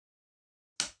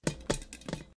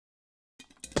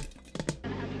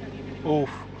Oof.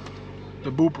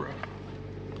 The Bupra.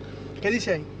 ¿Qué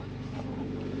dice ahí?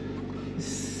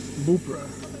 Bupra.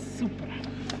 Supra.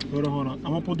 Hold on. I'm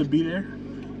gonna put the B there.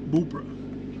 Bupra.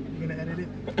 You gonna edit it?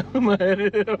 I'm gonna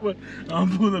edit it. I'm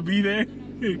gonna put the B there.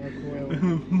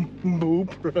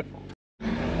 Bupra.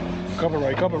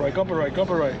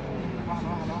 Copyright.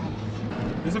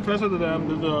 Is it faster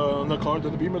than the car, the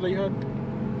Beamer that you had?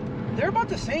 They're about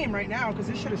the same right now because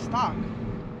this shit is stock.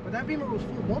 But that Beamer was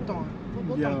full bolt-on. Full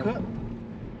bolt-on cut.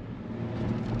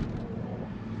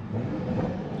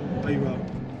 Ahí va.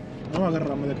 Vamos a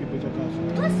agarrarme de aquí por si acaso.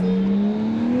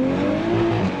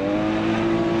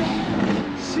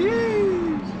 Sí.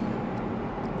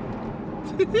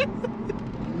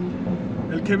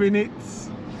 El Kevin Hits.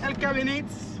 El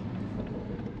Cabinets.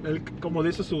 Como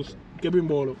dice sus Kevin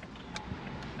Bolo.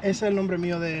 Ese es el nombre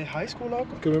mío de high school,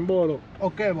 loco. Kevin Bolo. O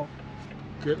Kevo.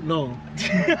 No.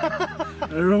 I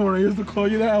remember when I used to call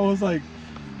you that, I was like,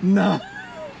 nah.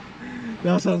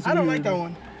 That sounds weird. I don't like that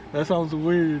one. That sounds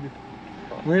weird.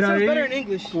 Mira It sounds ahí, better in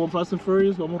English. como Fast and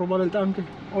Furious, vamos a robar el tanque.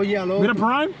 Oh yeah, loco. Mira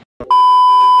Prime.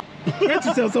 Get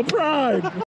yourself some Prime.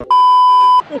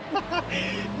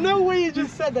 No way you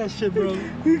just said that shit, bro.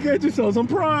 You get yourself some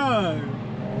Prime.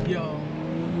 Yo.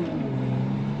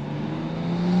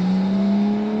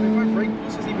 If I brake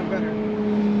boost is even better.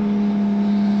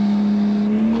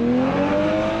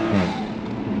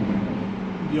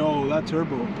 Yo, that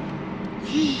turbo.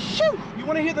 Shoo! You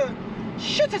want to hear the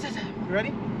shit? You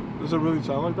ready? Does it really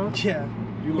sound like that? Yeah.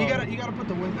 You gotta put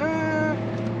the wind. I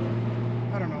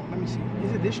don't know. Let me see.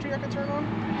 Is it this tree I can turn on?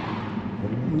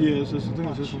 Yes, I think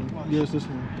it's this one. Watch. Yes, this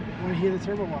one. You want to hear the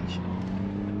turbo? Watch.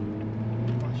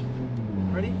 Watch.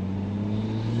 Ready?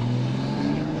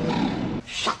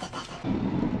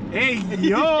 Hey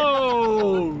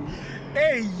yo!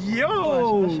 Hey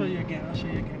yo! I'll show you again.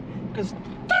 Cause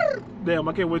damn,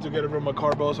 I can't wait to get it from my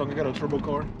car, bro, so I can get a turbo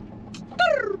car.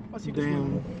 what's he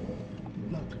Damn.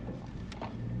 Look.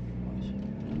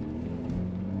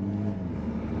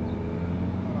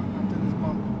 Hold on, after this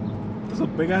bump. That's a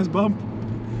big ass bump.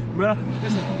 Mira.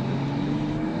 Listen.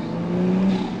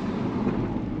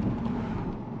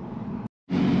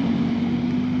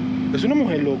 Es una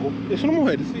mujer, loco. Es una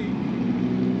mujer. Sí.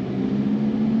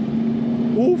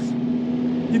 Uf.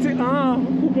 You think,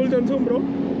 football Johnson, bro?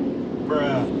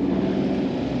 Bruh.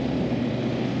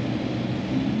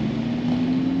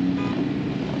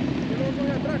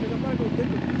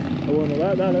 Bueno,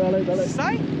 dale.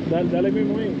 ¿Sai? Dale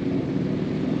mismo ahí.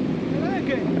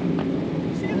 ¿Qué?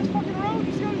 You see this fucking road?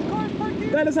 You see all these cars parked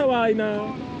here? Dale esa vaina.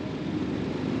 No.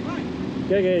 Right.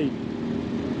 ¿Qué gay?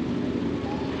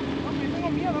 Papi, tengo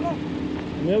miedo, ¿no?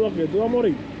 Miedo a que tú vas a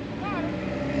morir.